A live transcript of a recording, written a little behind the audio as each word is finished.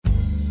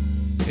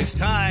It's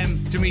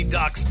time to meet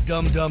Doc's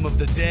Dum Dum of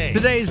the Day.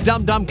 Today's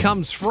Dum Dum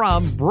comes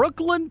from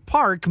Brooklyn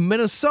Park,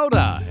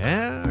 Minnesota.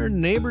 Our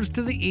neighbors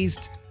to the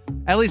east.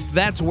 At least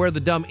that's where the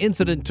dumb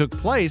incident took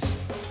place.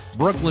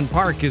 Brooklyn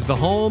Park is the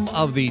home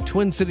of the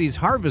Twin Cities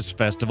Harvest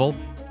Festival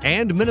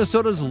and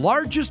Minnesota's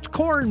largest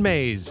corn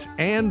maze,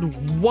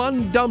 and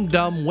one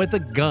dum-dum with a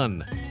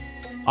gun.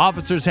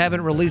 Officers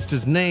haven't released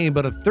his name,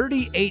 but a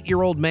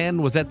 38-year-old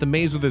man was at the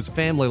maze with his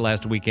family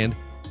last weekend,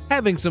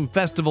 having some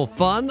festival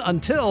fun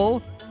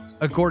until,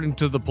 according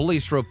to the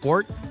police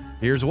report,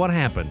 here's what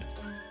happened.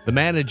 The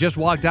man had just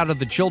walked out of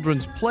the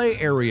children's play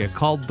area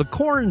called the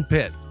Corn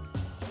Pit,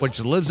 which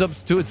lives up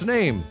to its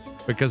name,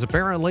 because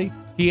apparently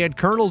he had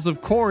kernels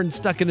of corn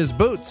stuck in his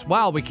boots.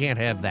 Wow, we can't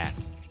have that.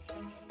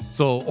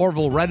 So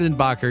Orville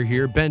Redenbacher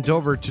here bent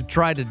over to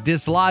try to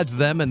dislodge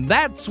them, and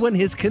that's when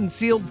his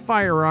concealed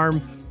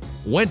firearm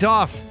went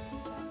off.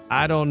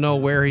 I don't know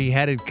where he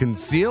had it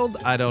concealed.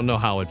 I don't know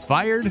how it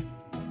fired,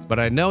 but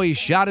I know he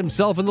shot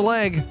himself in the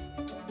leg.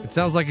 It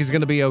sounds like he's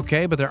going to be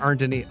okay, but there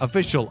aren't any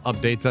official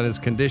updates on his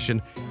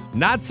condition.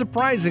 Not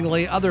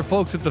surprisingly, other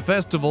folks at the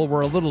festival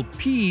were a little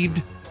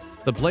peeved.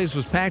 The place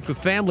was packed with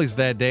families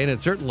that day, and it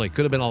certainly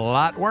could have been a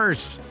lot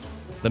worse.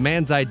 The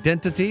man's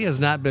identity has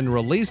not been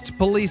released.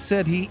 Police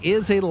said he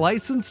is a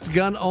licensed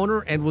gun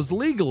owner and was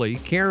legally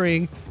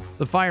carrying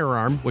the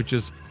firearm, which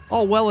is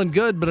all well and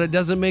good, but it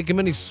doesn't make him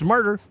any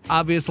smarter,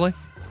 obviously.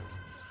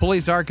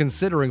 Police are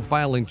considering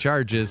filing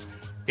charges.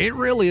 It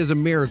really is a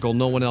miracle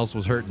no one else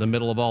was hurt in the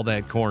middle of all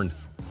that corn.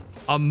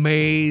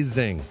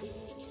 Amazing.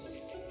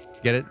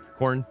 Get it?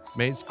 Corn,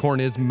 maze? Corn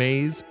is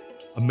maze.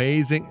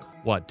 Amazing.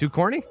 What, too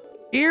corny?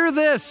 Hear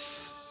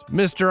this.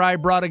 Mister, I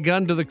brought a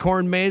gun to the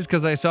corn maze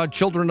because I saw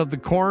Children of the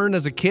Corn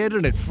as a kid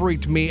and it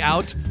freaked me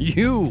out.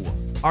 You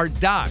are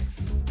Doc's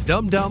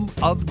Dum Dum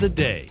of the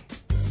Day.